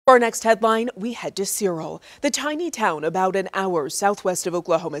For our next headline, we head to Cyril. The tiny town about an hour southwest of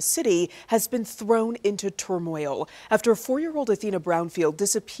Oklahoma City has been thrown into turmoil after 4-year-old Athena Brownfield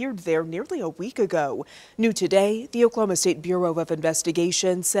disappeared there nearly a week ago. New today, the Oklahoma State Bureau of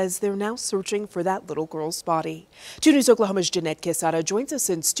Investigation says they're now searching for that little girl's body. 2 News Oklahoma's Jeanette Quesada joins us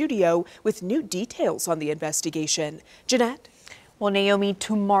in studio with new details on the investigation. Jeanette? Well, Naomi,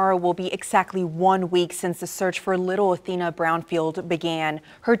 tomorrow will be exactly 1 week since the search for little Athena Brownfield began.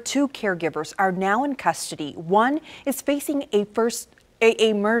 Her 2 caregivers are now in custody. One is facing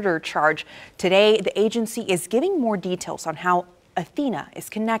a murder charge. Today, the agency is giving more details on how Athena is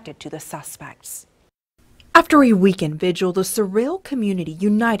connected to the suspects. After a weekend vigil, the Cyril community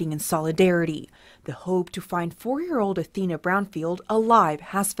uniting in solidarity. The hope to find 4-year-old Athena Brownfield alive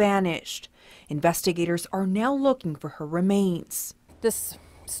has vanished. Investigators are now looking for her remains. This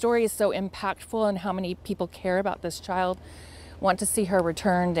story is so impactful and how many people care about this child, want to see her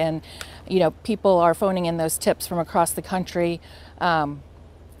returned, and people are phoning in those tips from across the country, and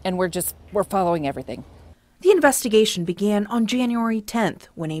we're following everything. The investigation began on January 10th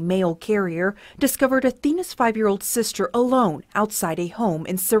when a mail carrier discovered Athena's 5-year-old sister alone outside a home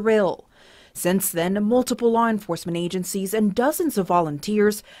in Cyril. Since then, multiple law enforcement agencies and dozens of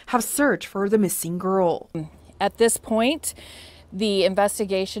volunteers have searched for the missing girl. At this point, the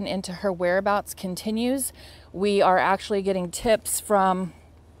investigation into her whereabouts continues. We are actually getting tips from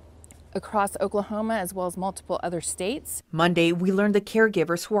across Oklahoma as well as multiple other states. Monday, we learned the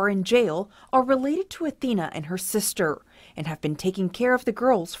caregivers who are in jail are related to Athena and her sister and have been taking care of the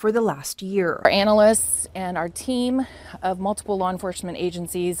girls for the last year. Our analysts and our team of multiple law enforcement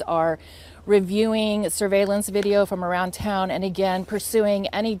agencies are reviewing surveillance video from around town and again pursuing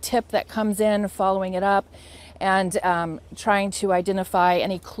any tip that comes in, following it up, and trying to identify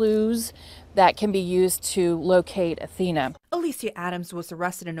any clues that can be used to locate Athena. Alicia Adams was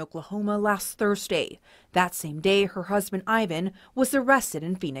arrested in Oklahoma last Thursday. That same day, her husband Ivan was arrested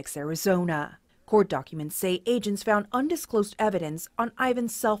in Phoenix, Arizona. Court documents say agents found undisclosed evidence on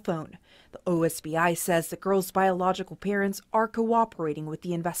Ivan's cell phone. The OSBI says the girl's biological parents are cooperating with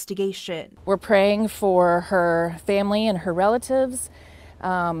the investigation. We're praying for her family and her relatives,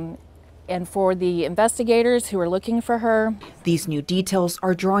 and for the investigators who are looking for her. These new details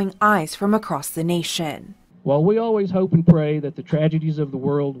are drawing eyes from across the nation. While we always hope and pray that the tragedies of the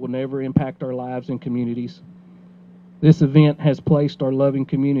world will never impact our lives and communities, this event has placed our loving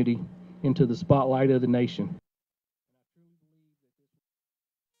community into the spotlight of the nation.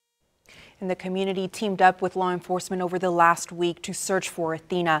 And the community teamed up with law enforcement over the last week to search for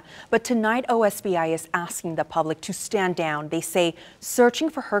Athena. But tonight, OSBI is asking the public to stand down. They say searching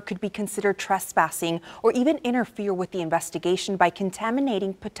for her could be considered trespassing or even interfere with the investigation by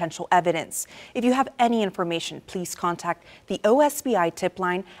contaminating potential evidence. If you have any information, please contact the OSBI tip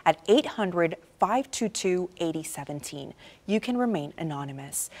line at 800-522-8017. You can remain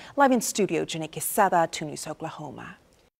anonymous. Live in studio, Jeanette Quesada, 2 News Oklahoma.